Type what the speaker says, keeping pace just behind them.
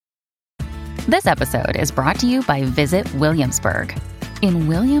This episode is brought to you by Visit Williamsburg. In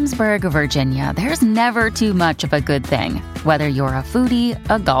Williamsburg, Virginia, there's never too much of a good thing. Whether you're a foodie,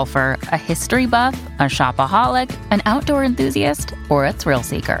 a golfer, a history buff, a shopaholic, an outdoor enthusiast, or a thrill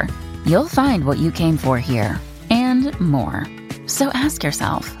seeker, you'll find what you came for here and more. So ask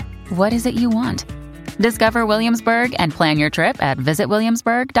yourself, what is it you want? Discover Williamsburg and plan your trip at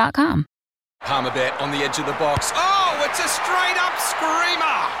visitwilliamsburg.com. Palmerbet on the edge of the box. Oh, it's a straight-up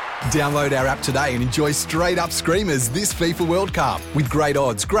screamer! Download our app today and enjoy straight-up screamers this FIFA World Cup with great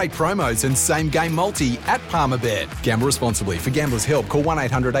odds, great promos and same-game multi at Palmerbet. Gamble responsibly. For Gamblers' Help, call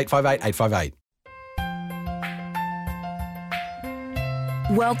 1-800-858-858.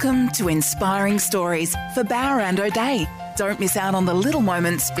 Welcome to Inspiring Stories for Bauer and O'Day. Don't miss out on the little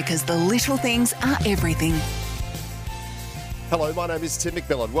moments because the little things are everything. Hello, my name is Tim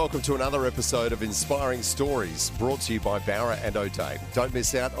McMillan. Welcome to another episode of Inspiring Stories, brought to you by Bauer and O'Day. Don't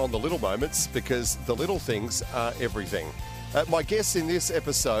miss out on the little moments because the little things are everything. My guest in this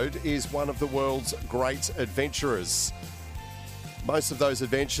episode is one of the world's great adventurers. Most of those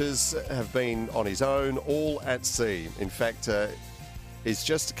adventures have been on his own, all at sea. In fact, he's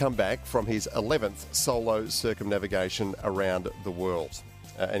just come back from his 11th solo circumnavigation around the world.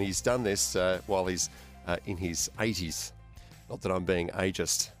 And he's done this while he's in his 80s. Not that I'm being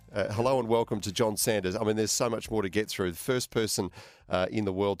ageist. Hello and welcome to Jon Sanders. I mean, there's so much more to get through. The first person in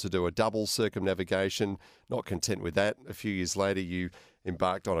the world to do a double circumnavigation. Not content with that. A few years later, you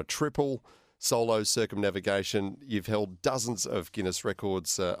embarked on a triple solo circumnavigation. You've held dozens of Guinness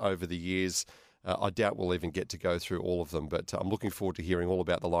records over the years. I doubt we'll even get to go through all of them, but I'm looking forward to hearing all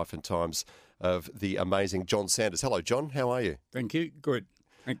about the life and times of the amazing Jon Sanders. Hello, Jon. How are you? Thank you. Good.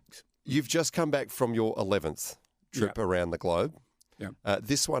 Thanks. You've just come back from your 11th trip around the globe.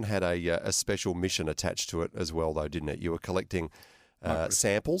 This one had a special mission attached to it as well, though, didn't it? You were collecting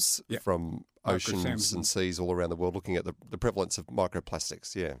samples from oceans and seas all around the world, looking at the prevalence of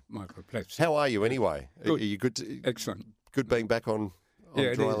microplastics. Yeah, microplastics. How are you anyway? Good. Are you good? Excellent. Good being back on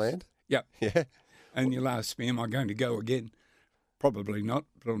dry land? Yep. Yeah. And you'll ask me, am I going to go again? Probably not,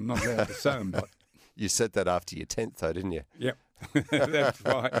 but I'm not allowed to say I'm not. You said that after your 10th, though, didn't you? Yep. That's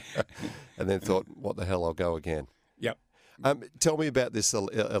right. And then thought, what the hell, I'll go again. Yep. Tell me about this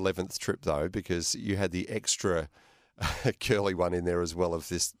 11th trip, though, because you had the extra curly one in there as well of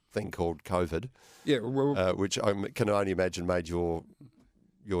this thing called COVID. Yeah, well, which I can only imagine made your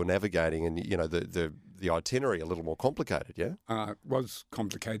navigating and the itinerary a little more complicated. Yeah, it was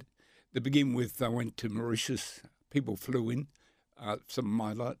complicated. To begin with, I went to Mauritius. People flew in, some of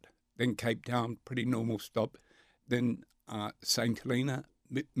my lot. Then Cape Town, pretty normal stop. Then St. Helena,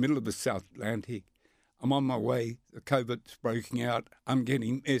 middle of the South Atlantic. I'm on my way. The COVID's breaking out. I'm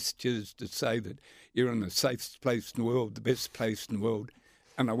getting messages to say that you're in the safest place in the world, the best place in the world.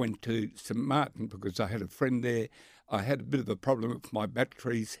 And I went to St. Martin because I had a friend there. I had a bit of a problem with my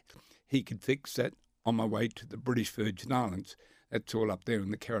batteries. He could fix that on my way to the British Virgin Islands. That's all up there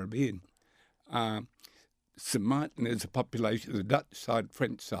in the Caribbean. St. Martin is a population, the Dutch side,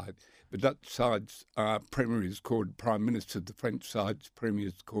 French side. The Dutch side's premier is called Prime Minister. The French side's premier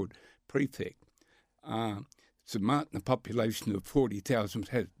is called Prefect. St. Martin, a population of 40,000,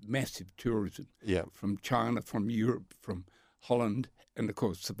 has massive tourism from China, from Europe, from Holland, and of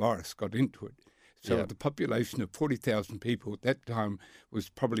course the virus got into it. So the population of 40,000 people at that time was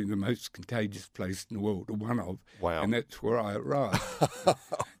probably the most contagious place in the world, or one of. Wow. And that's where I arrived.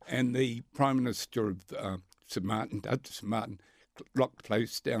 And the Prime Minister of St. Martin, Dutch St. Martin, locked the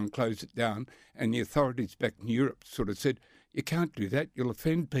place down, closed it down, and the authorities back in Europe sort of said, you can't do that, you'll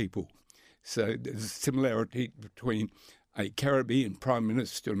offend people. So there's a similarity between a Caribbean Prime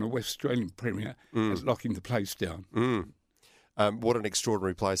Minister and a West Australian Premier as locking the place down. What an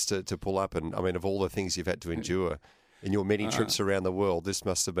extraordinary place to pull up. And, I mean, of all the things you've had to endure in your many trips around the world, this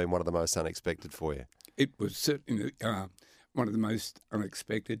must have been one of the most unexpected for you. It was certainly one of the most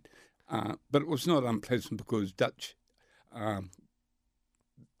unexpected, but it was not unpleasant because Dutch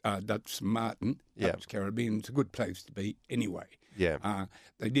Martin, Dutch Caribbean, is a good place to be anyway. Yeah.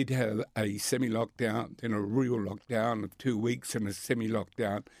 They did have a semi-lockdown, then a real lockdown of 2 weeks and a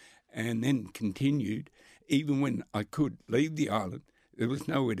semi-lockdown, and then continued. Even when I could leave the island, there was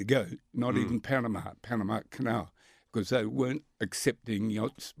nowhere to go, not even Panama Canal, because they weren't accepting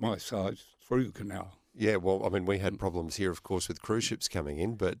yachts my size through the canal. Yeah, well, I mean, we had problems here, of course, with cruise ships coming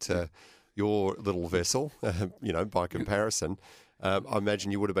in, but your little vessel, by comparison, I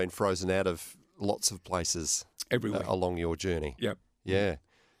imagine you would have been frozen out of lots of places everywhere along your journey. Yep. Yeah.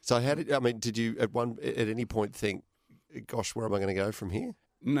 So did you at any point think, gosh, where am I going to go from here?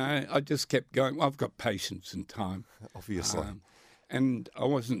 No, I just kept going. Well, I've got patience and time. Obviously. and I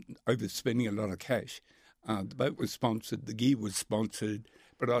wasn't overspending a lot of cash. The boat was sponsored, the gear was sponsored,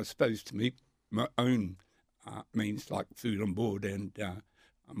 but I was supposed to meet my own means like food on board and,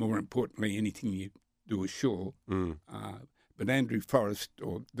 more importantly, anything you do ashore. But Andrew Forrest,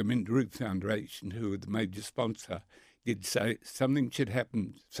 or the Minderoo Foundation, who are the major sponsor, did say something should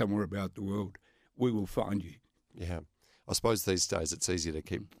happen somewhere about the world. We will find you. Yeah. I suppose these days it's easier to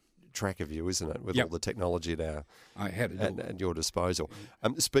keep track of you, isn't it, with all the technology now at your disposal.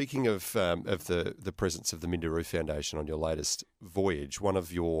 Speaking of the presence of the Minderoo Foundation on your latest voyage, one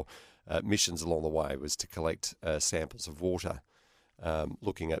of your missions along the way was to collect samples of water,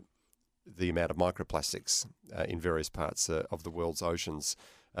 looking at the amount of microplastics in various parts of the world's oceans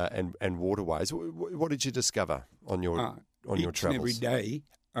and waterways. What did you discover on your travels? And every day,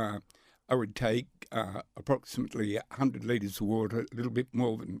 I would take approximately 100 litres of water, a little bit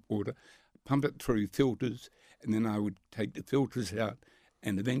more than water, pump it through filters, and then I would take the filters out.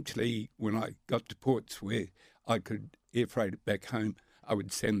 And eventually, when I got to ports where I could air freight it back home, I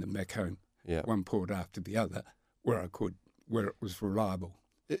would send them back home, one port after the other, where I could, where it was reliable.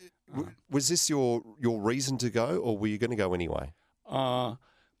 Was this your reason to go, or were you going to go anyway? No,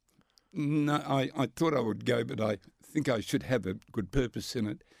 I thought I would go, but I think I should have a good purpose in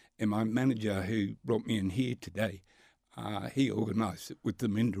it. And my manager, who brought me in here today, he organised it with the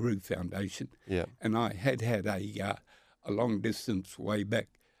Minderoo Foundation. Yeah. And I had a long-distance way back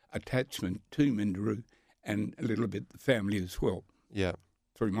attachment to Minderoo and a little bit the family as well. Yeah.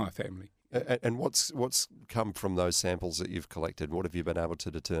 Through my family. And what's come from those samples that you've collected? What have you been able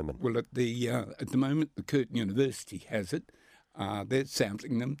to determine? Well, at the moment, the Curtin University has it. They're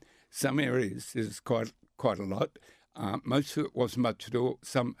sampling them. Some areas there's quite a lot. Most of it wasn't much at all.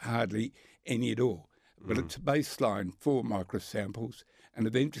 Some hardly any at all. But it's a baseline for microsamples, and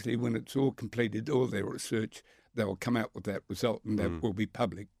eventually, when it's all completed, all their research, they'll come out with that result, and that will be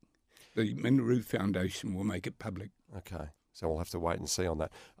public. The Minderoo Foundation will make it public. Okay. So we'll have to wait and see on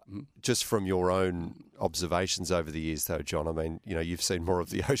that. Just from your own observations over the years, though, John, I mean, you've seen more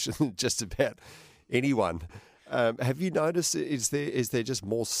of the ocean than just about anyone. Have you noticed, is there just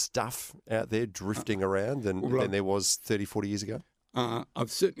more stuff out there drifting around than there was 30, 40 years ago?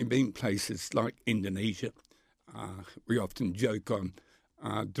 I've certainly been places like Indonesia. We often joke on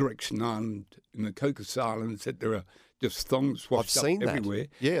Direction Island in the Cocos Islands that there are just thongs washed up everywhere.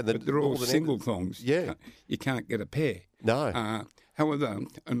 Yeah, but they're all single thongs. Yeah. You can't get a pair. No. However,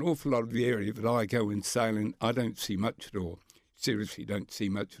 an awful lot of the area that I go in sailing, I don't see much at all. Seriously, don't see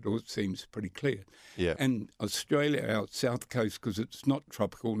much at all. It seems pretty clear. Yeah. And Australia, our south coast, because it's not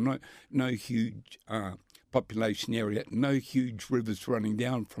tropical, no huge population area, no huge rivers running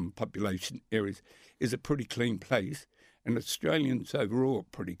down from population areas, is a pretty clean place. And Australians overall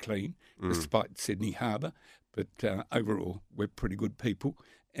are pretty clean, despite Sydney Harbour. But overall, we're pretty good people,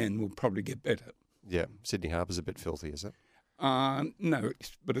 and we'll probably get better. Yeah, Sydney Harbour's a bit filthy, is it? No,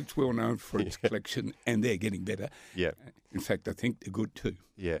 but it's well known for its collection, and they're getting better. Yeah. In fact, I think they're good too.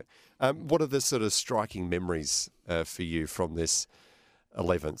 Yeah. What are the sort of striking memories for you from this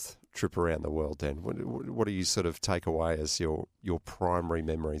 11th trip around the world, Dan? What do you sort of take away as your primary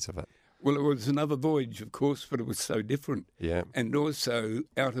memories of it? Well, it was another voyage, of course, but it was so different. Yeah. And also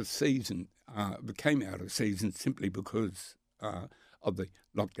out of season, became out of season simply because of the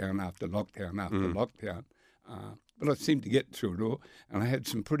lockdown after lockdown after lockdown. But I seemed to get through it all, and I had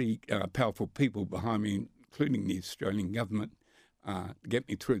some pretty powerful people behind me, including the Australian government, to get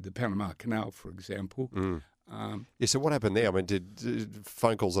me through the Panama Canal, for example. So what happened there? I mean, did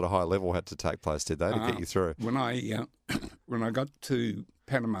phone calls at a high level had to take place, did they, to get you through? When I got to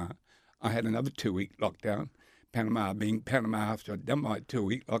Panama, I had another 2-week lockdown. Panama being Panama after I'd done my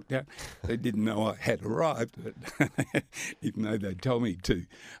 2-week lockdown. They didn't know I had arrived, but even though they told me to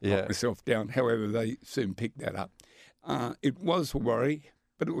lock myself down. However, they soon picked that up. It was a worry,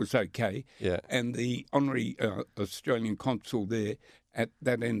 but it was okay. Yeah. And the honorary Australian consul there at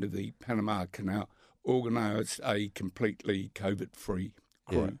that end of the Panama Canal organised a completely COVID-free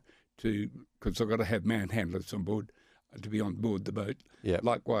crew because I've got to have manhandlers on board to be on board the boat. Yeah.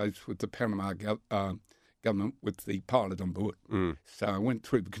 Likewise with the Panama government with the pilot on board. So I went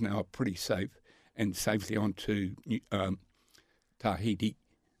through the canal pretty safe and safely onto Tahiti.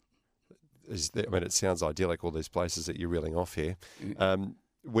 It sounds idyllic, all these places that you're reeling off here.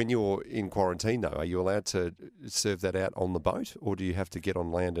 When you're in quarantine, though, are you allowed to serve that out on the boat, or do you have to get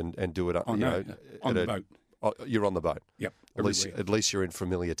on land and do it up? On the boat. Oh, you're on the boat? Yep. At least you're in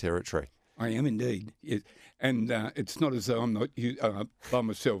familiar territory. I am indeed. Yes. And it's not as though I'm not by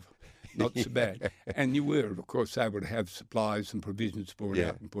myself. Not so bad. And you were, of course, able to have supplies and provisions brought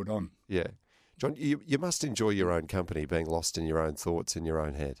out and put on. Yeah. John, you must enjoy your own company, being lost in your own thoughts in your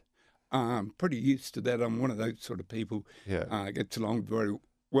own head. I'm pretty used to that. I'm one of those sort of people. Yeah. Gets along very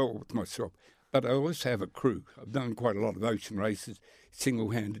well with myself. But I also have a crew. I've done quite a lot of ocean races,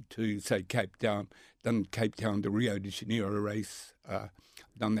 single-handed to, say, Cape Town. Done Cape Town to Rio de Janeiro race.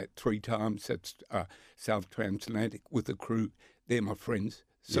 Done that 3 times. That's South Transatlantic with a crew. They're my friends.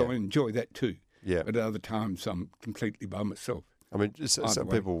 So I enjoy that too. Yeah. But at other times, I'm completely by myself. I mean,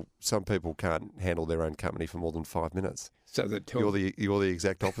 some people can't handle their own company for more than 5 minutes. So that You're the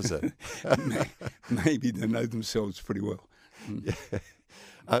exact opposite. Maybe they know themselves pretty well. Yeah.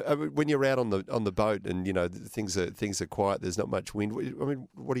 I mean, when you're out on the boat and things are quiet, there's not much wind. I mean,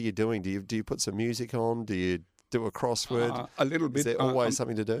 what are you doing? Do you put some music on? Do you do a crossword? A little bit. Is there always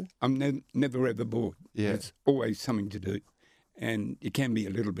something to do? I'm never ever bored. Yeah. There's always something to do, and you can be a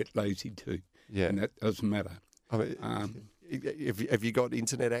little bit lazy too. Yeah, and that doesn't matter. I mean, have you got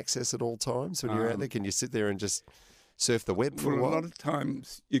internet access at all times when you're out there? Can you sit there and just surf the web for a while? A lot of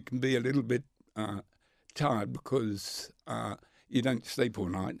times you can be a little bit tired because you don't sleep all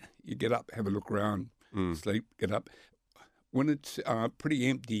night. You get up, have a look around, sleep, get up. When it's pretty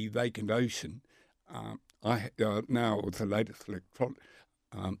empty, vacant ocean, I now with the latest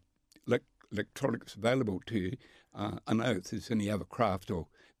electronics available to you, I know if there's any other craft or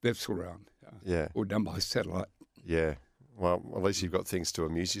vessel around, or done by satellite. Yeah. Well, at least you've got things to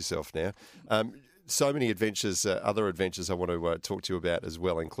amuse yourself now. So many adventures, other adventures I want to talk to you about as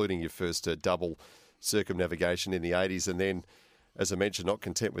well, including your first double circumnavigation in the 80s. And then, as I mentioned, not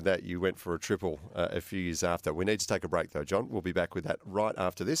content with that, you went for a triple a few years after. We need to take a break, though, John. We'll be back with that right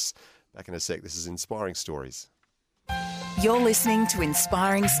after this. Back in a sec. This is Inspiring Stories. You're listening to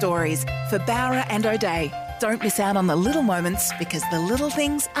Inspiring Stories for Bowra and O'Dea. Don't miss out on the little moments because the little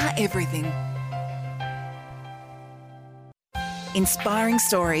things are everything. Inspiring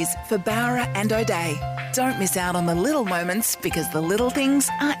Stories for Bowra and O'Dea. Don't miss out on the little moments because the little things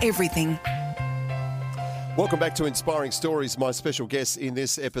are everything. Welcome back to Inspiring Stories. My special guest in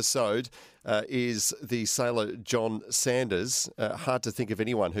this episode is the sailor Jon Sanders. Hard to think of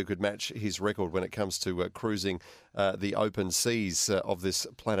anyone who could match his record when it comes to cruising the open seas of this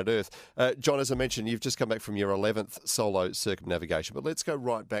planet Earth. John, as I mentioned, you've just come back from your 11th solo circumnavigation, but let's go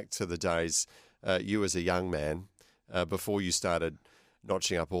right back to the days you as a young man, before you started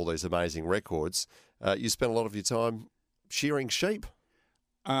notching up all these amazing records. You spent a lot of your time shearing sheep.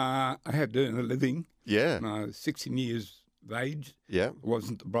 I had to earn a living. Yeah. When I was 16 years of age. Yeah. I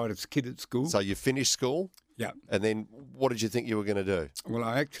wasn't the brightest kid at school. So you finished school? Yeah. And then what did you think you were going to do? Well,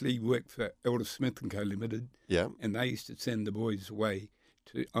 I actually worked for Elder Smith & Co Limited. Yeah. And they used to send the boys away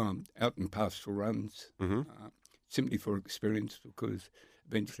to out in pastoral runs, simply for experience, because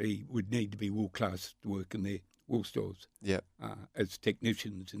eventually would need to be wool class to work in their wool stores. Yeah. As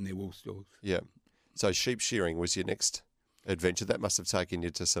technicians in their wool stores. Yeah. So sheep shearing was your next adventure. That must have taken you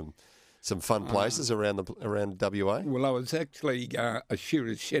to some fun places around WA. Well, I was actually a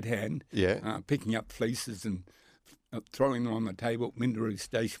shearer's shed hand, picking up fleeces and throwing them on the table at Minderoo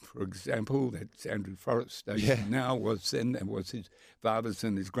Station, for example. That's Andrew Forrest Station now, was then. That was his father's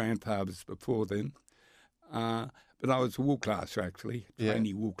and his grandfather's before then. But I was a wool classer, actually,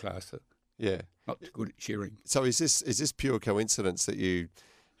 trainee wool classer. Yeah. Not too good at shearing. So is this pure coincidence that you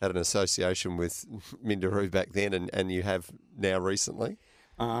had an association with Minderoo back then and you have now recently?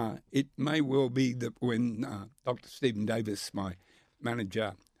 It may well be that when Dr. Stephen Davis, my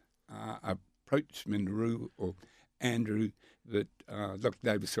manager, approached Minderoo or Andrew, that Dr.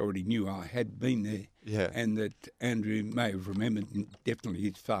 Davis already knew I had been there, and that Andrew may have remembered, and definitely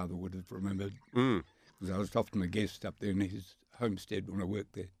his father would have remembered, because I was often a guest up there in his homestead when I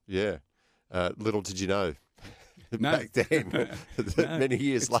worked there. Yeah. Little did you know back then, many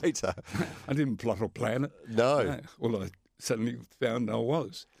years later. I didn't plot or plan it. No. Well, I suddenly found I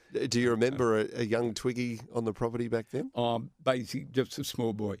was. Do you remember a young Twiggy on the property back then? Basically, just a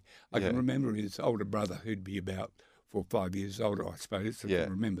small boy. I can remember his older brother, who'd be about 4 or 5 years older, I suppose. I can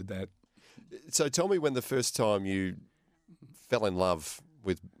remember that. So tell me when the first time you fell in love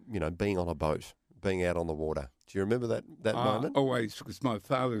with, being on a boat, being out on the water. Do you remember that moment? Always, because my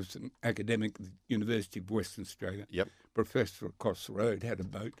father was an academic at the University of Western Australia. Yep. Professor across the road, had a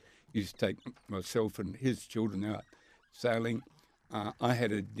boat. Used to take myself and his children out sailing. I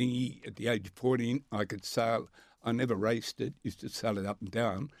had a dinghy at the age of 14. I could sail. I never raced it. Used to sail it up and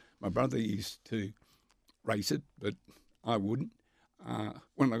down. My brother used to race it, but I wouldn't.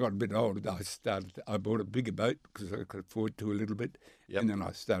 When I got a bit older, I bought a bigger boat because I could afford to a little bit, and then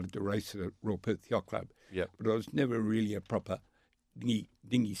I started to race at Royal Perth Yacht Club. Yep. But I was never really a proper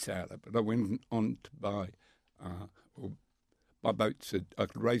dinghy sailor. But I went on to buy boats that I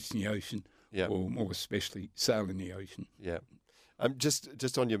could race in the ocean Yeah. or more especially sail in the ocean. Yeah.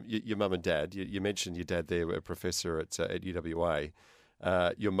 Just on your mum and dad, you mentioned your dad there, a professor at UWA.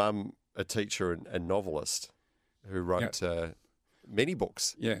 Your mum, a teacher and novelist who wrote many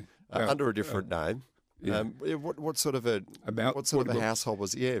books under a different name. Yeah. What sort of a household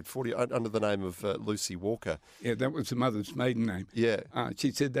was it? Yeah, 40 under the name of Lucy Walker. Yeah, that was the mother's maiden name. Yeah.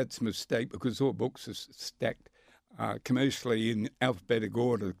 She said that's a mistake because all books are stacked commercially in alphabetical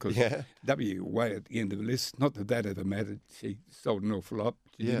order because W way at the end of the list. Not that ever mattered. She sold an awful lot.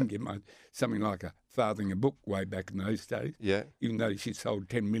 She didn't get something like a farthing a book way back in those days. Yeah. Even though she sold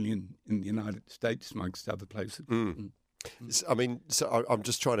 10 million in the United States amongst other places. I mean, so I'm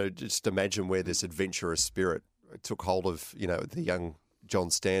just trying to imagine where this adventurous spirit took hold of, the young Jon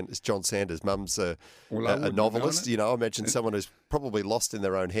Sanders. Mum's a novelist. I imagine someone who's probably lost in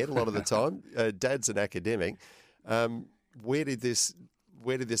their own head a lot of the time. Dad's an academic. Where did this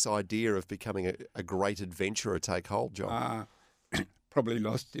idea of becoming a great adventurer take hold, John? Probably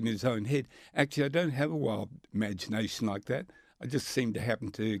lost in his own head. Actually, I don't have a wild imagination like that. I just seem to happen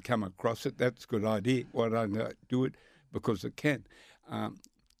to come across it. That's a good idea. Why don't I do it? Because I can.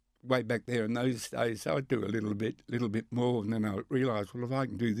 Way back there in those days, I'd do a little bit more, and then I realised, well, if I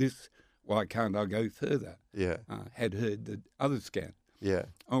can do this, why can't I go further? Yeah. Had heard that others can. Yeah.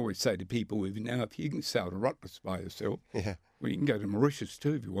 I always say to people, now, if you can sail to Rottnest by yourself, well, you can go to Mauritius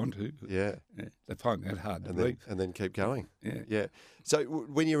too if you want to. Yeah. They find that hard to believe. And then keep going. Yeah. Yeah. So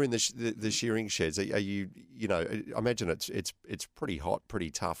when you're in the shearing sheds, are you, I imagine it's pretty hot, pretty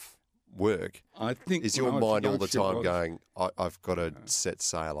tough work. I think is your mind all the time going, I've got to set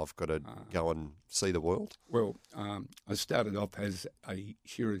sail, I've got to go and see the world? Well, I started off as a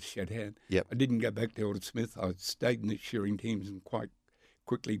shearer's shed hand. Yep. I didn't go back to Elder Smith. I stayed in the shearing teams and quite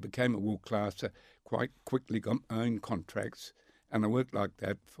quickly became a wool classer, quite quickly got my own contracts, and I worked like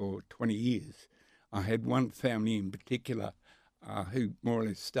that for 20 years. I had one family in particular who more or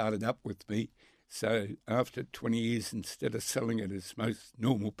less started up with me. So after 20 years, instead of selling it as most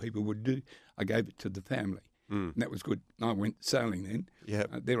normal people would do, I gave it to the family. And that was good. I went sailing then. Yeah.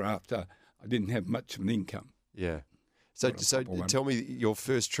 Thereafter, I didn't have much of an income. Yeah. So tell me your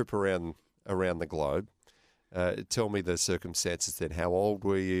first trip around the globe. Tell me the circumstances then. How old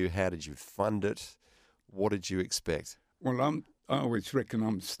were you? How did you fund it? What did you expect? Well, I always reckon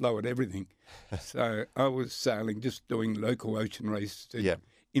I'm slow at everything. So I was sailing, just doing local ocean races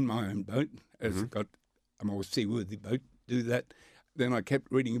in my own boat, as I got a more seaworthy boat to do that. Then I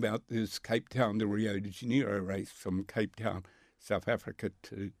kept reading about this Cape Town to Rio de Janeiro race from Cape Town, South Africa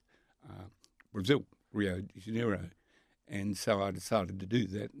to Brazil, Rio de Janeiro. And so I decided to do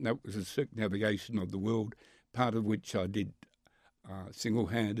that. And that was a circumnavigation of the world, part of which I did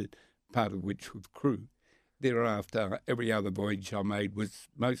single-handed, part of which with crew. Thereafter, every other voyage I made was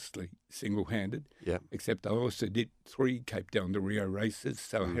mostly single-handed, except I also did 3 Cape Town to Rio races,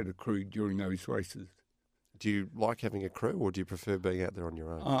 so I had a crew during those races. Do you like having a crew, or do you prefer being out there on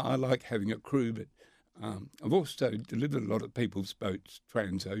your own? I like having a crew, but I've also delivered a lot of people's boats,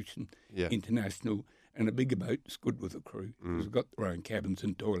 Transocean, international, and a bigger boat's good with a crew because they've got their own cabins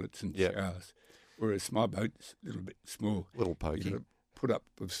and toilets and showers, whereas my boat's a little bit small. Little pokey. You know, put up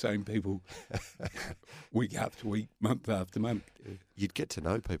with the same people week after week, month after month. You'd get to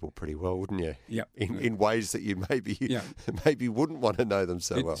know people pretty well, wouldn't you? Yeah. In ways that you maybe wouldn't want to know them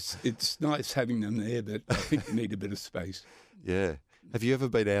so well. It's nice having them there, but I think you need a bit of space. Yeah. Have you ever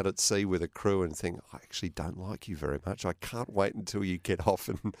been out at sea with a crew and think, I actually don't like you very much. I can't wait until you get off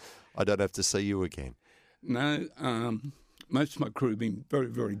and I don't have to see you again? No. Most of my crew have been very,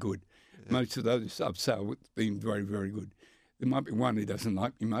 very good. Yeah. Most of those I've sailed with have been very, very good. There might be one who doesn't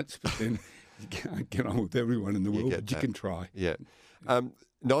like me much, but then you can't get on with everyone in the world, but you can try. Yeah.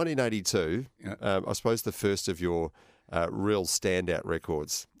 1982, I suppose the first of your real standout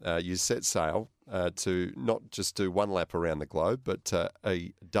records. You set sail to not just do one lap around the globe, but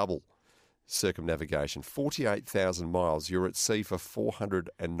a double circumnavigation, 48,000 miles. You're at sea for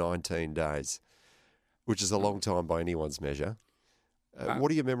 419 days, which is a long time by anyone's measure. What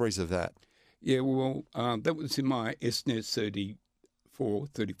are your memories of that? Yeah, well, that was in my SNES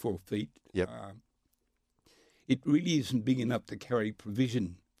 34 feet. Yep. It really isn't big enough to carry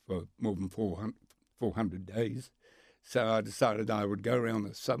provision for more than 400 days. So I decided I would go around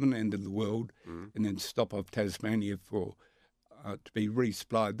the southern end of the world and then stop off Tasmania for to be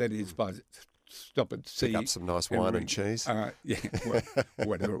resupplied. That is, by stop at sea. Pick up some nice wine and cheese.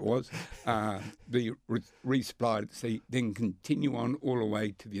 Whatever it was. Be resupplied at sea, then continue on all the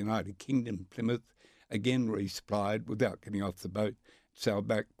way to the United Kingdom, Plymouth, again resupplied without getting off the boat. Sail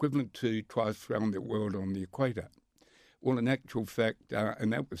back, equivalent to twice around the world on the equator. Well, in actual fact,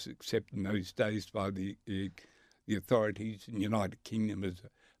 and that was accepted in those days by the authorities in the United Kingdom as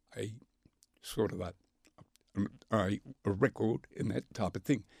a sort of a record in that type of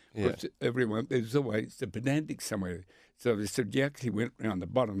thing. Yeah. Because there's always a pedantic somewhere. So they said you actually went around the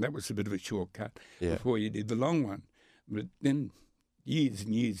bottom. That was a bit of a shortcut before you did the long one. But then years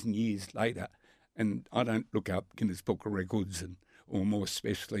and years and years later, and I don't look up Guinness Book of Records or more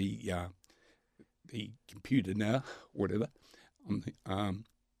especially the computer now, whatever.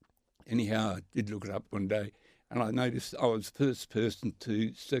 Anyhow, I did look it up one day, and I noticed I was the first person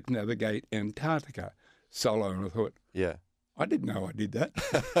to circumnavigate Antarctica solo, and I thought, I didn't know I did that.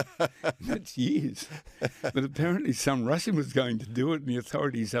 That's years. But apparently some Russian was going to do it, and the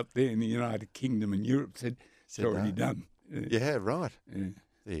authorities up there in the United Kingdom and Europe said it's already done. Yeah, right. Yeah.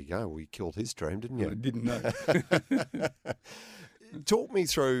 There you go. We killed his dream, didn't you? I didn't know. Talk me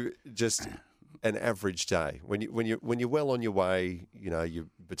through just an average day when you're well on your way. You're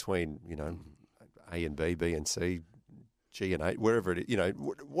between A and B, B and C, G and A, wherever it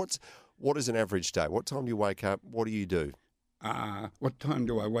is. What is an average day? What time do you wake up? What do you do? What time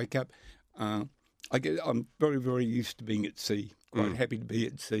do I wake up? I'm very, very used to being at sea. Quite happy to be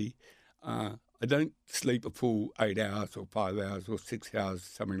at sea. I don't sleep a full 8 hours or 5 hours or 6 hours,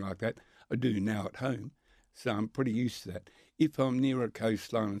 something like that. I do now at home, so I'm pretty used to that. If I'm near a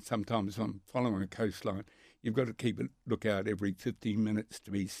coastline, and sometimes I'm following a coastline, you've got to keep a lookout every 15 minutes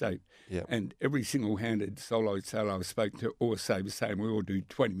to be safe. Yep. And every single-handed solo sailor I've spoken to always say the same. We all do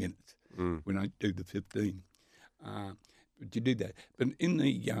 20 minutes. We don't do the 15. But you do that. But in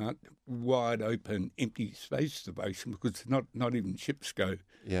the wide open, empty spaces of ocean, because not even ships go,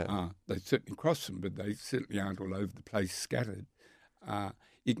 they certainly cross them, but they certainly aren't all over the place scattered.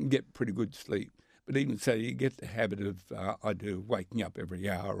 You can get pretty good sleep. But even so, you get the habit of, I do, waking up every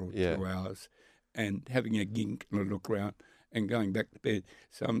hour or 2 hours and having a gink and a look around and going back to bed.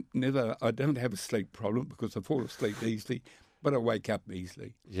 So I don't have a sleep problem because I fall asleep easily, but I wake up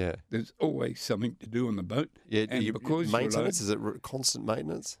easily. Yeah. There's always something to do on the boat. Yeah, and because maintenance, is it constant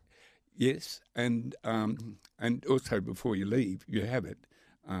maintenance? Yes, and also before you leave, you have it.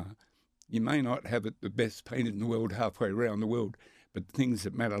 You may not have it the best painted in the world halfway around the world, but things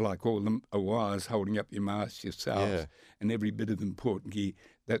that matter, like all the wires holding up your mast, your sails, and every bit of important gear,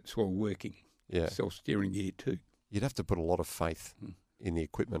 that's all working. Yeah. Self-steering gear too. You'd have to put a lot of faith in the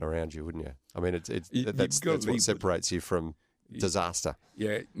equipment around you, wouldn't you? I mean, that's what separates you from disaster.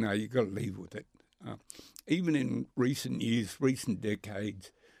 Yeah, no, you've got to leave with it. Even in recent years, recent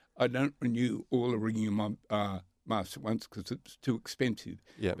decades, I don't renew all the rigging of my mast at once because it's too expensive.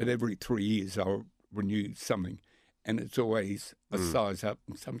 Yeah. But every 3 years I'll renew something, and it's always a size up,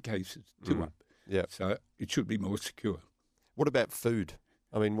 in some cases 2 up. Yeah. So it should be more secure. What about food?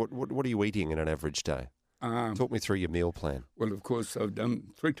 I mean, what are you eating in an average day? Talk me through your meal plan. Well, of course, I've done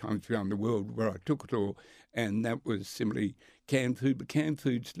 3 times around the world where I took it all, and that was simply canned food. But canned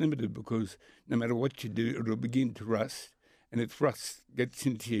food's limited because no matter what you do, it'll begin to rust. And if rust gets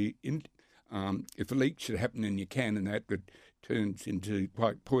into if a leak should happen in your can and that, it turns into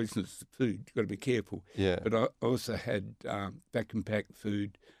quite poisonous food. You've got to be careful. Yeah. But I also had vacuum-packed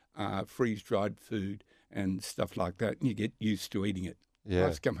food, freeze-dried food, and stuff like that, and you get used to eating it. Yeah. I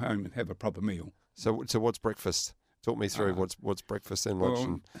just come home and have a proper meal. So what's breakfast? Talk me through what's breakfast and lunch.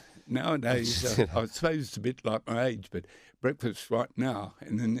 Well, nowadays, I suppose it's a bit like my age, but breakfast right now,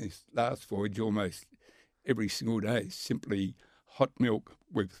 and then this last voyage almost every single day, is simply hot milk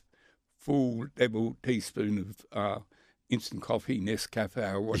with full level teaspoon of instant coffee,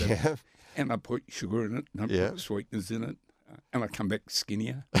 Nescafe or whatever, and I put sugar in it, and I put sweeteners in it, and I come back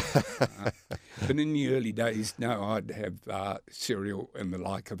skinnier. But in the early days, no, I'd have cereal and the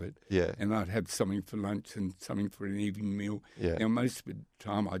like of it. Yeah. And I'd have something for lunch and something for an evening meal. Yeah. Now, most of the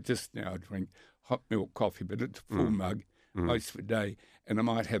time, I just now drink hot milk coffee, but it's a full mug most of the day. And I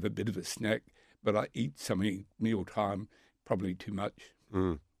might have a bit of a snack, but I eat something mealtime, probably too much.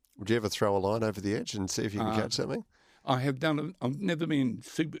 Would you ever throw a line over the edge and see if you can catch something? I have done it. I've never been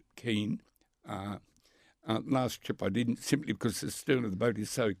super keen. Last trip I didn't, simply because the stern of the boat is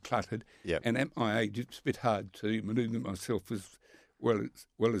so cluttered. Yep. And at my age, it's a bit hard to manoeuvre myself as well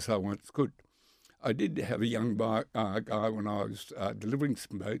as I once could. I did have a young guy when I was delivering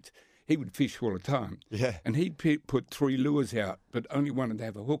some boats. He would fish all the time. Yeah. And he'd put 3 lures out, but only wanted to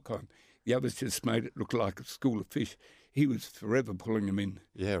have a hook on. The others just made it look like a school of fish. He was forever pulling them in.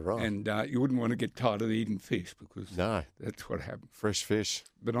 Yeah, right. And you wouldn't want to get tired of eating fish because that's what happened. Fresh fish.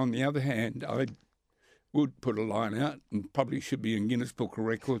 But on the other hand, would put a line out and probably should be in Guinness Book of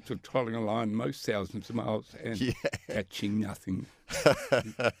Records of trolling a line most thousands of miles and catching nothing.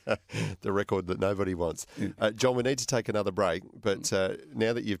 The record that nobody wants. Yeah. John, we need to take another break, but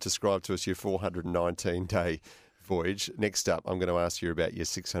now that you've described to us your 419-day voyage, next up I'm going to ask you about your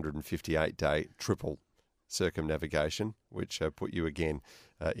 658-day triple circumnavigation, which put you again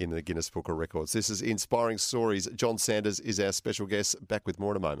in the Guinness Book of Records. This is Inspiring Stories. Jon Sanders is our special guest. Back with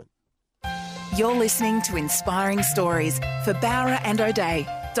more in a moment. You're listening to Inspiring Stories for Bowra and O'Dea.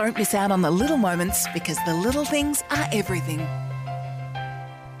 Don't miss out on the little moments because the little things are everything.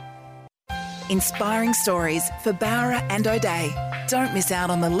 Inspiring Stories for Bowra and O'Dea. Don't miss out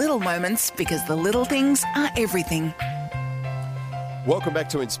on the little moments because the little things are everything. Welcome back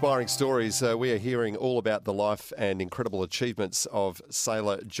to Inspiring Stories. We are hearing all about the life and incredible achievements of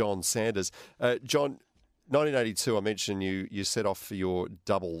sailor Jon Sanders. John, 1982, I mentioned you set off for your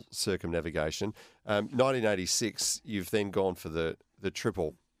double circumnavigation. 1986, you've then gone for the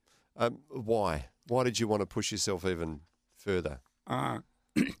triple. Why? Why did you want to push yourself even further?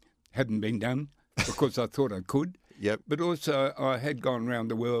 Hadn't been done because I thought I could. Yep. But also I had gone around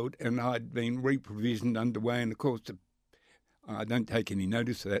the world and I'd been reprovisioned underway, and of course I don't take any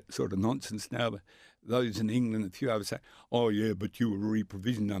notice of that sort of nonsense now, but those in England, a few others say, oh yeah, but you were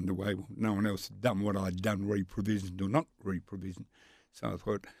reprovisioned underway. Well, no one else had done what I'd done, reprovisioned or not reprovisioned. So I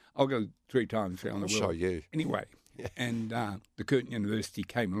thought, I'll go 3 times around the world. I'll show you. Anyway, and the Curtin University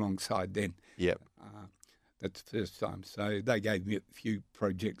came alongside then. Yep. That's the first time. So they gave me a few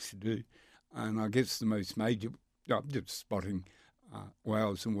projects to do. And I guess the most major, I'm just spotting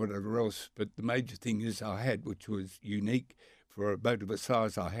whales and whatever else, but the major thing is I had, which was unique for a boat of the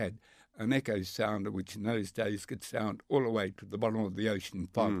size I had, an echo sounder, which in those days could sound all the way to the bottom of the ocean,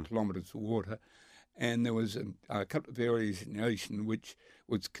 5 kilometres of water. And there was a couple of areas in the ocean which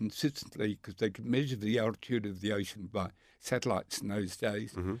was consistently, because they could measure the altitude of the ocean by satellites in those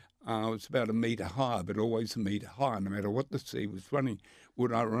days, it was about 1 metre high, but always 1 metre high, no matter what the sea was running.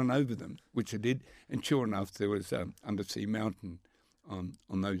 Would I run over them, which I did, and sure enough there was an undersea mountain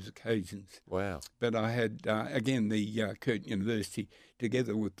on those occasions. Wow. But I had, again, the Curtin University,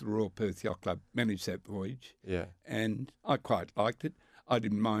 together with the Royal Perth Yacht Club, managed that voyage. Yeah. And I quite liked it. I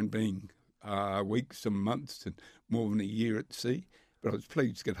didn't mind being weeks and months and more than a year at sea, but I was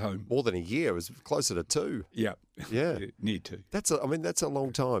pleased to get home. More than a year. It was closer to 2. Yeah. Yeah. Near 2. That's a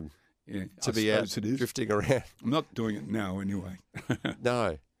long time. Yeah, to be out drifting around. I'm not doing it now anyway.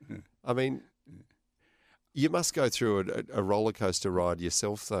 No. I mean, you must go through a roller coaster ride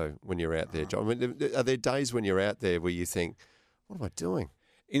yourself, though, when you're out there, John. I mean, are there days when you're out there where you think, what am I doing?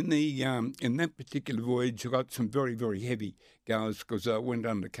 In that particular voyage, I got some very, very heavy goes because I went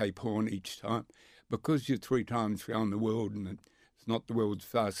under Cape Horn each time. Because you're 3 times around the world and it's not the world's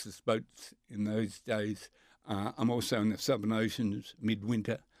fastest boats in those days, I'm also in the Southern Oceans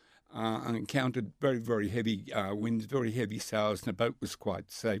midwinter. I encountered very, very heavy winds, very heavy sails, and the boat was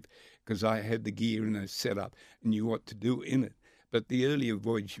quite safe because I had the gear and the setup and knew what to do in it. But the earlier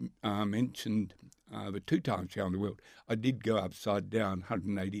voyage mentioned the 2 times around the world, I did go upside down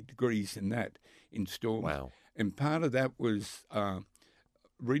 180 degrees in storms. Wow. And part of that was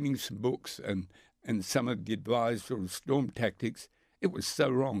reading some books and some of the advised sort of storm tactics. It was so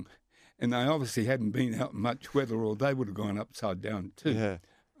wrong. And they obviously hadn't been out in much weather or they would have gone upside down too. Yeah.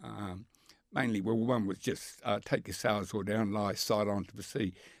 Mainly, well, one was just take your sails all down, lie side onto the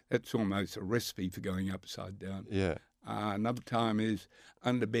sea. That's almost a recipe for going upside down. Yeah. Another time is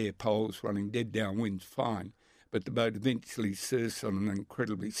under bare poles, running dead downwind, fine. But the boat eventually surfs on an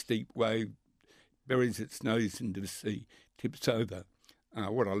incredibly steep wave, buries its nose into the sea, tips over.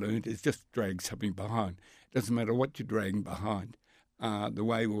 What I learned is just drag something behind. It doesn't matter what you're dragging behind. The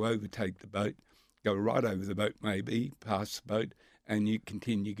wave will overtake the boat, go right over the boat maybe, past the boat, and you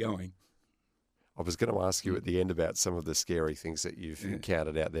continue going. I was going to ask you at the end about some of the scary things that you've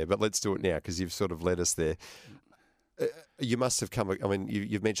encountered out there, but let's do it now because you've sort of led us there. You must have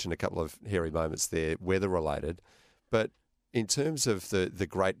you've mentioned a couple of hairy moments there, weather-related, but in terms of the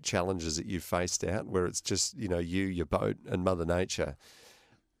great challenges that you've faced out, where it's just, you, your boat and Mother Nature,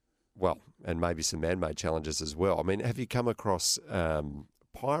 well, and maybe some man-made challenges as well. I mean, have you come across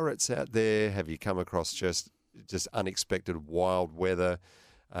pirates out there? Have you come across just unexpected wild weather,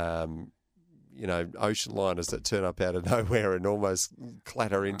 ocean liners that turn up out of nowhere and almost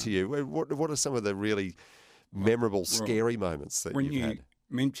clatter into you? What are some of the really memorable, scary moments that you've had? When you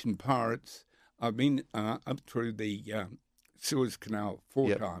mention pirates, I've been up through the Suez Canal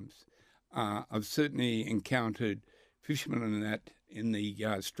 4 times. I've certainly encountered fishermen and that in the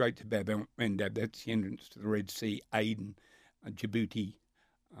Strait of Bab el Mandeb. That's the entrance to the Red Sea, Aden, Djibouti,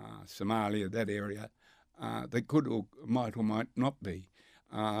 Somalia, that area. They could or might not be.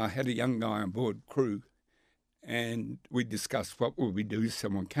 I had a young guy on board, crew, and we discussed what would we do if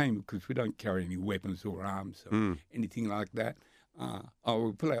someone came, because we don't carry any weapons or arms or anything like that. I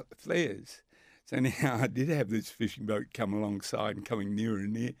would pull out the flares. So now I did have this fishing boat come alongside and coming nearer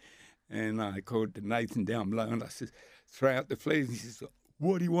and near, and I called to Nathan down below, and I said, throw out the flares. And he says,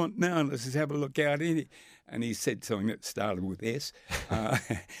 what do you want now? And I says, have a look out in it. And he said something that started with S,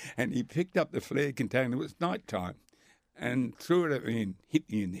 and he picked up the flare container. It was night time, and threw it at me and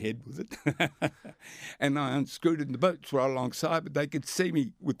hit me in the head with it. And I unscrewed it, and the boats were alongside, but they could see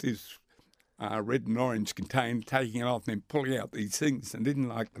me with this red and orange container, taking it off and then pulling out these things, and didn't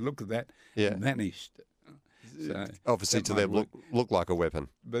like the look of that, and vanished. So obviously, to them, look like a weapon.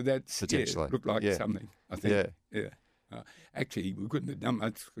 But that's potentially looked like something, I think. Yeah. Actually, we couldn't have done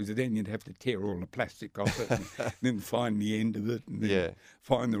much, because then you'd have to tear all the plastic off it and then find the end of it, and then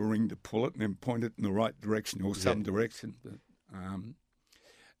find the ring to pull it, and then point it in the right direction or some direction. But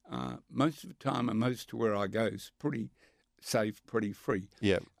most of the time, and most of where I go is pretty safe, pretty free.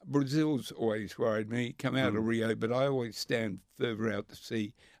 Yeah. Brazil's always worried me. Come out of Rio, but I always stand further out to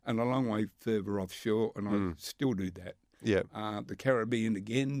sea and a long way further offshore, and I still do that. Yeah. The Caribbean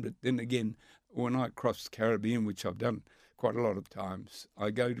again, but then again, when I cross the Caribbean, which I've done quite a lot of times,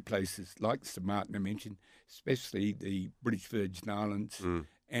 I go to places like St. Martin I mentioned, especially the British Virgin Islands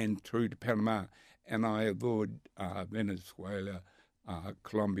and through to Panama, and I avoid Venezuela,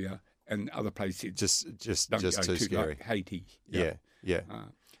 Colombia, and other places. Just too scary. Like Haiti. Yeah.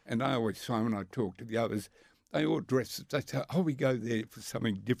 And I always find when I talk to the others, they all dress. They say, "Oh, we go there for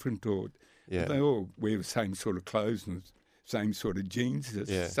something different," or they all wear the same sort of clothes and same sort of jeans.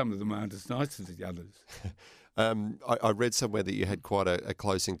 Some of them aren't as nice as the others. I read somewhere that you had quite a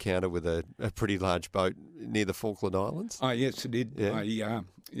close encounter with a pretty large boat near the Falkland Islands. Oh, yes, I did.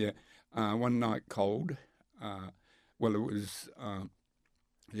 Yeah. One night cold. Well, it was.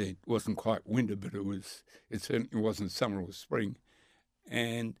 It wasn't quite winter, but it certainly wasn't summer or spring.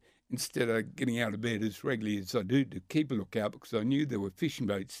 And instead of getting out of bed as regularly as I do to keep a lookout, because I knew there were fishing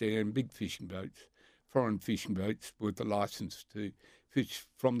boats there, and big fishing boats, foreign fishing boats with a licence to fish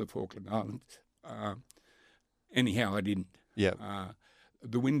from the Falkland Islands. Anyhow, I didn't. Yeah.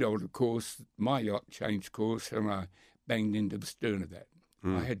 The wind altered course, my yacht changed course, and I banged into the stern of that.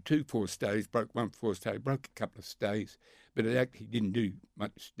 I had 2 forestays, broke one forestay, broke a couple of stays, but it actually didn't do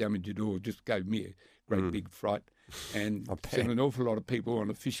much damage at all, just gave me a great big fright. And sent an awful lot of people on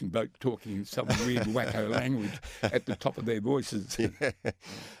a fishing boat talking in some weird wacko language at the top of their voices. Yeah.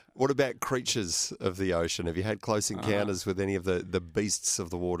 What about creatures of the ocean? Have you had close encounters with any of the beasts of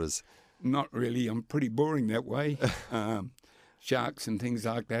the waters? Not really. I'm pretty boring that way. Sharks and things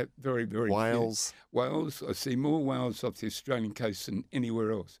like that, very, very whales. Few. Whales, I see more whales off the Australian coast than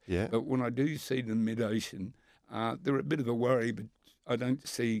anywhere else. Yeah. But when I do see them mid-ocean, they're a bit of a worry, but I don't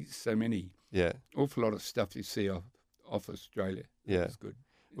see so many. Yeah. Awful lot of stuff you see off Australia. Yeah. It's good.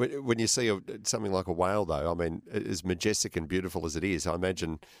 When you see something like a whale, though, I mean, as majestic and beautiful as it is, I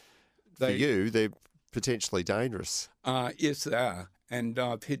imagine for you, they're potentially dangerous. Yes, they are. And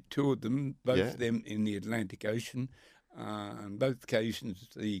I've hit 2 of them, both of them in the Atlantic Ocean. On both occasions,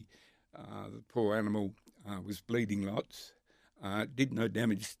 the poor animal was bleeding lots. Did no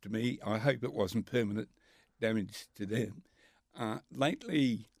damage to me. I hope it wasn't permanent damage to them.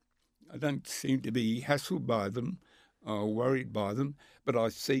 Lately, I don't seem to be hassled by them or worried by them, but I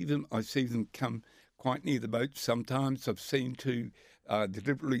see them come quite near the boat sometimes. I've seen 2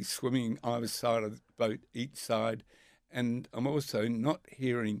 deliberately swimming either side of the boat, each side, and I'm also not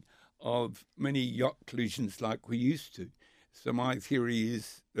hearing of many yacht collisions like we used to. So my theory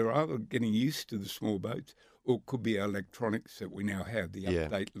is they're either getting used to the small boats, or it could be our electronics that we now have, the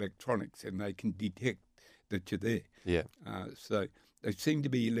up-to-date electronics, and they can detect that you're there. Yeah. So they seem to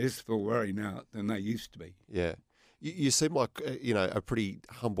be less of a worry now than they used to be. Yeah. You seem like, a pretty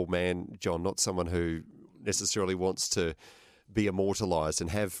humble man, John, not someone who necessarily wants to be immortalised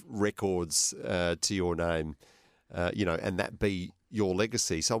and have records to your name, and that be your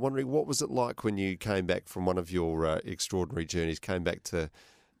legacy. So I'm wondering, what was it like when you came back from one of your extraordinary journeys, came back to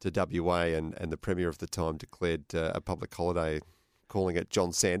WA and the Premier of the time declared a public holiday, calling it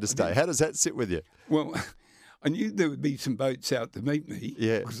Jon Sanders Day? How does that sit with you? Well, I knew there would be some boats out to meet me.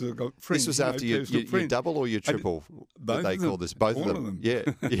 Yeah. Because I've got friends. This was after your double or your triple? Both they of them. Call this. Both all of them.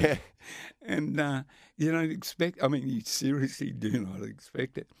 Yeah. And you don't expect, you seriously do not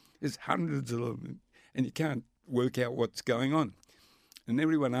expect it. There's hundreds of them, and you can't work out what's going on. And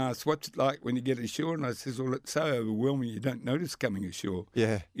everyone asks, what's it like when you get ashore? And I says, well, it's so overwhelming you don't notice coming ashore.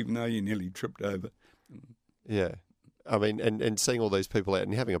 Yeah. Even though you nearly tripped over. Yeah. I mean, and seeing all these people out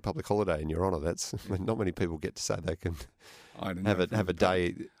and having a public holiday in your honour, that's not many people get to say they can have a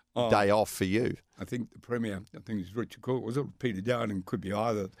day off for you. I think the Premier, I think it was Richard Court, was it Peter Downing, could be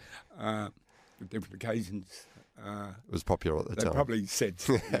either, for different occasions. It was popular at the time. They probably said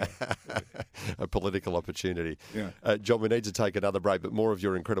a political opportunity. Yeah. John, we need to take another break, but more of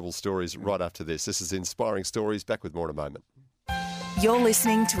your incredible stories right after this. This is Inspiring Stories. Back with more in a moment. You're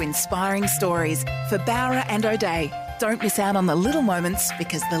listening to Inspiring Stories for Bowra and O'Dea. Don't miss out on the little moments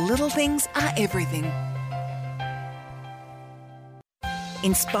because the little things are everything.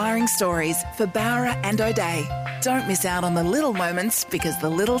 Inspiring Stories for Bowra and O'Dea. Don't miss out on the little moments because the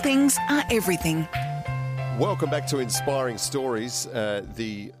little things are everything. Welcome back to Inspiring Stories.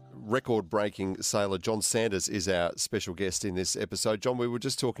 The record-breaking sailor Jon Sanders is our special guest in this episode. John, we were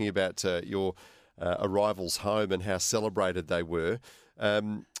just talking about your arrivals home and how celebrated they were.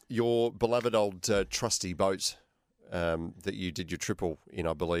 Your beloved old trusty boat that you did your triple in,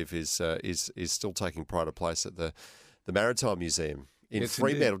 I believe, is still taking pride of place at the Maritime Museum in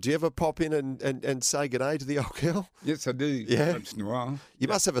Fremantle. Do you ever pop in and say good day to the old girl? Yes, I do. Yeah. Once in a while. You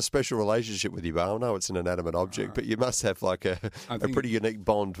must have a special relationship with your boat. I know it's an inanimate object, but you must have like a pretty unique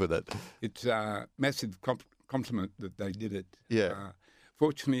bond with it. It's a massive compliment that they did it. Yeah.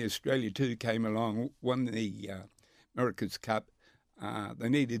 Fortunately, Australia too came along, won the America's Cup. They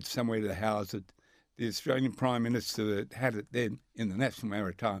needed somewhere to house it. The Australian Prime Minister that had it then in the National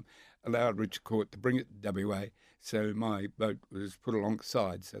Maritime allowed Richard Court to bring it to WA. So my boat was put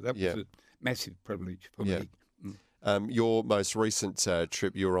alongside. So that was a massive privilege for me. Your most recent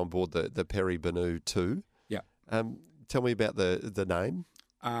trip, you were on board the Perry Banu 2. Yeah. Tell me about the name.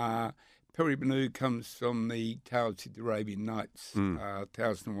 Perry Banu comes from the Tales of the Arabian Nights,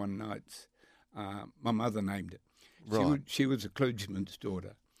 1001 Nights. My mother named it. Right. She was a clergyman's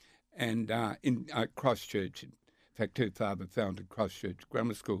daughter. And in Christchurch, in fact, her father founded Christchurch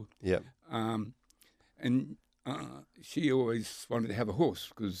Grammar School. Yeah. And she always wanted to have a horse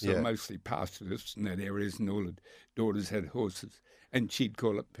because they're mostly pastoralists in that area, and all the daughters had horses. And she'd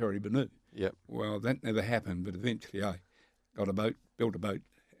call it Perry Banu. Yep. Well, that never happened, but eventually I got a boat, built a boat,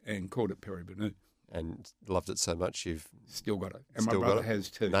 and called it Perry Banu. And loved it so much you've still got it. And my brother has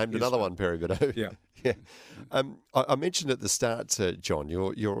too. Named another one Perry Banu. Yeah. Yeah. I mentioned at the start, John,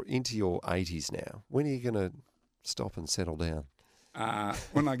 you're into your 80s now. When are you going to stop and settle down?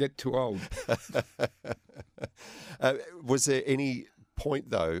 When I get too old. Was there any point,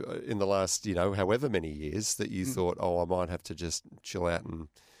 though, in the last, however many years that you thought, I might have to just chill out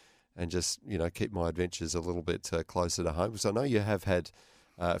and just, keep my adventures a little bit closer to home? Because I know you have had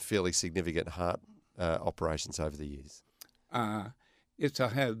fairly significant heart operations over the years. Yes, I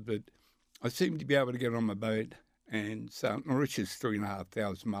have, but I seem to be able to get on my boat and so on. Mauritius,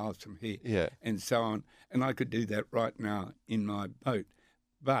 3,500 miles from here, and so on. And I could do that right now in my boat.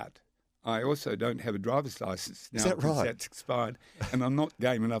 But I also don't have a driver's license now. Is that right? That's expired, and I'm not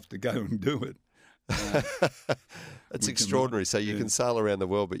game enough to go and do it. That's extraordinary. So you can sail around the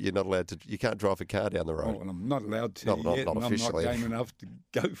world, but you're not allowed to. You can't drive a car down the road. Oh, well, I'm not allowed to Not yet, and officially. I'm not game enough to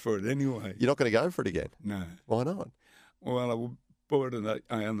go for it anyway. You're not going to go for it again? No. Why not? Well, I bought an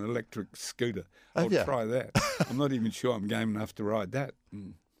electric scooter. I'll try that. I'm not even sure I'm game enough to ride that.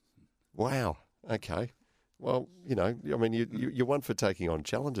 Wow. Okay. Well, you're one for taking on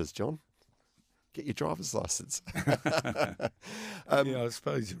challenges, John. Get your driver's license. Yeah, I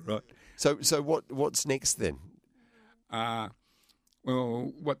suppose you're right. So what's next then?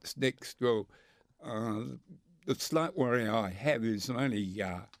 Well, what's next? Well, the slight worry I have is I'm only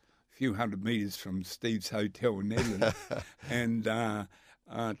a few hundred metres from Steve's Hotel in Netherlands and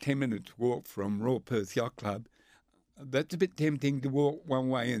 10 minutes walk from Royal Perth Yacht Club. That's a bit tempting to walk one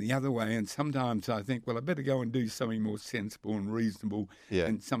way and the other way, and sometimes I think, well, I better go and do something more sensible and reasonable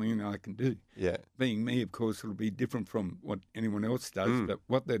and something I can do. Yeah. Being me, of course, it'll be different from what anyone else does, but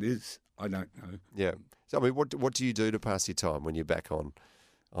what that is, I don't know. Yeah. So, I mean, what do you do to pass your time when you're back on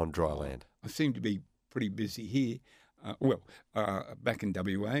dry land? I seem to be pretty busy here. Back in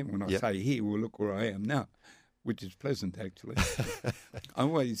WA, when I say here, well, look where I am now, which is pleasant, actually. I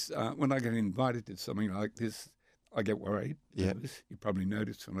always, when I get invited to something like this, I get worried. Yeah. You probably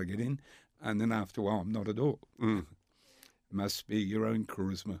notice when I get in. And then after a while, I'm not at all. It must be your own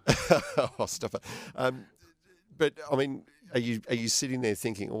charisma. Oh, stop it. But, I mean, are you sitting there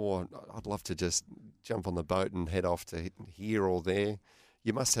thinking, I'd love to just jump on the boat and head off to here or there?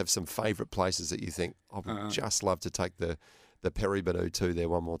 You must have some favourite places that you think, I would just love to take the Perry Banu 2 there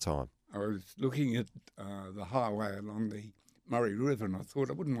one more time. I was looking at the highway along the Murray River, and I thought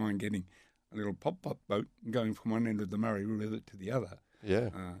I wouldn't mind getting a little pop-up boat and going from one end of the Murray River to the other.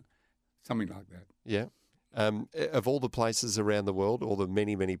 Yeah. Something like that. Yeah. Of all the places around the world, all the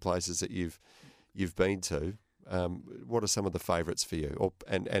many, many places that you've been to, what are some of the favourites for you?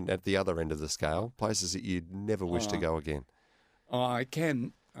 And at the other end of the scale, places that you'd never wish to go again? I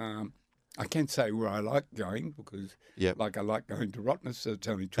can say where I like going because, like, I like going to Rottnest, so it's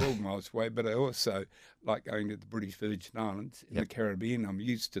only 12 miles away, but I also like going to the British Virgin Islands in the Caribbean. I'm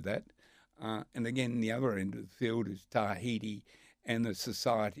used to that. And again, the other end of the field is Tahiti and the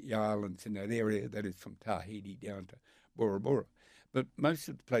Society Islands in that area that is from Tahiti down to Bora Bora. But most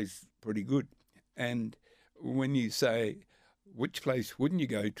of the place is pretty good. And when you say, which place wouldn't you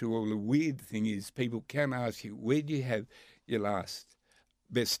go to? Well, the weird thing is people can ask you, where do you have your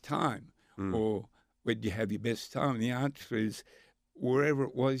best time? Or where do you have your best time? And the answer is wherever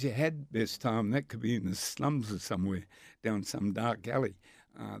it was you had best time. That could be in the slums or somewhere, down some dark alley.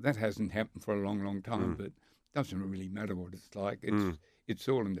 That hasn't happened for a long, long time, but it doesn't really matter what it's like. It's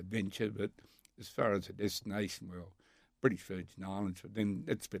all an adventure, but as far as a destination, well, British Virgin Islands, but then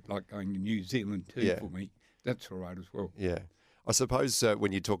it's a bit like going to New Zealand too for me. That's all right as well. Yeah. I suppose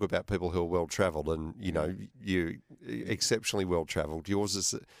when you talk about people who are well-travelled and, you exceptionally well-travelled, yours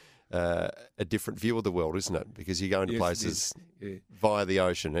is a different view of the world, isn't it? Because you go into places via the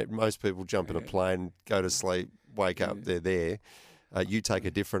ocean. Most people jump in a plane, go to sleep, wake up, they're there. You take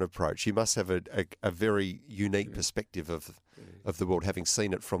a different approach. You must have a very unique perspective of the world, having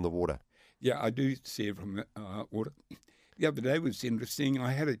seen it from the water. Yeah, I do see it from the water. The other day was interesting.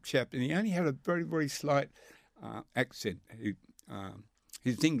 I had a chap, and he only had a very, very slight accent.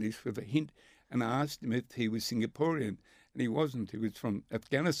 He's English with a hint, and I asked him if he was Singaporean, and he wasn't. He was from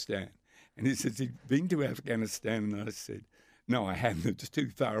Afghanistan. And he says he'd been to Afghanistan, and I said, no, I hadn't. It's too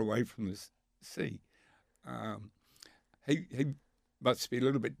far away from the sea. He must be a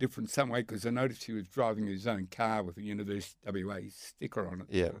little bit different some way because I noticed he was driving his own car with a University WA sticker on it.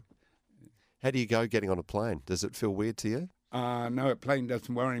 Yeah. So, how do you go getting on a plane? Does it feel weird to you? No, a plane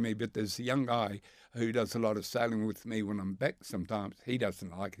doesn't worry me, but there's a young guy who does a lot of sailing with me when I'm back sometimes. He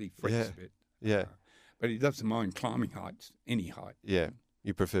doesn't like it. He freaks a bit. Yeah. But he doesn't mind climbing heights, any height. Yeah.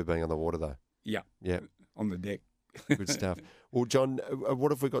 You prefer being on the water, though? Yeah. Yeah. On the deck. Good stuff. Well, John,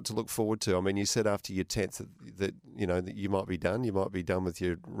 what have we got to look forward to? I mean, you said after your 10th that you might be done. You might be done with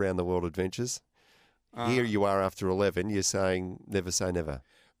your round-the-world adventures. Here you are after 11. You're saying never say never.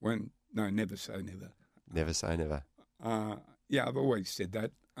 No, never say never. Never say never. Yeah, I've always said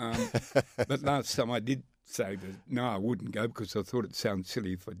that. But last time I did say that, no, I wouldn't go because I thought it sounded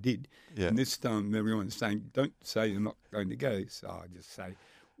silly if I did. Yeah. And this time everyone's saying, don't say you're not going to go. So I just say,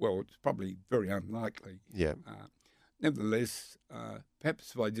 well, it's probably very unlikely. Yeah. Nevertheless,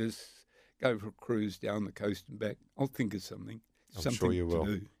 perhaps if I just go for a cruise down the coast and back, I'll think of something. I'm sure you will.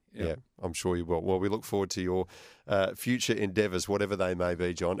 To do. Yeah, I'm sure you will. Well, we look forward to your future endeavours, whatever they may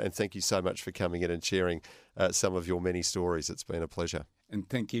be, John. And thank you so much for coming in and sharing some of your many stories. It's been a pleasure. And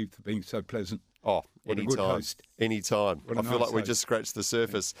thank you for being so pleasant. Oh, what anytime. A good host. Anytime. I feel like we host. just scratched the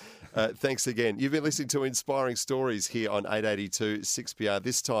surface. Thanks again. You've been listening to Inspiring Stories here on 882 6PR,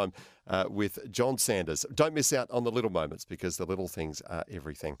 this time with Jon Sanders. Don't miss out on the little moments because the little things are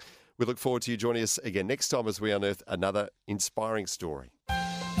everything. We look forward to you joining us again next time as we unearth another inspiring story.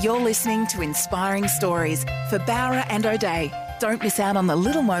 You're listening to Inspiring Stories for Bowra and O'Dea. Don't miss out on the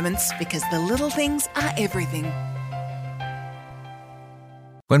little moments because the little things are everything.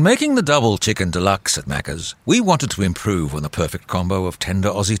 When making the double chicken deluxe at Macca's, we wanted to improve on the perfect combo of tender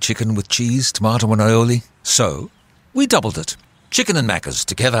Aussie chicken with cheese, tomato and aioli. So, we doubled it. Chicken and Macca's,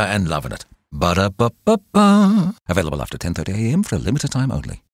 together and loving it. Ba-da-ba-ba-ba. Available after 10:30 a.m. for a limited time only.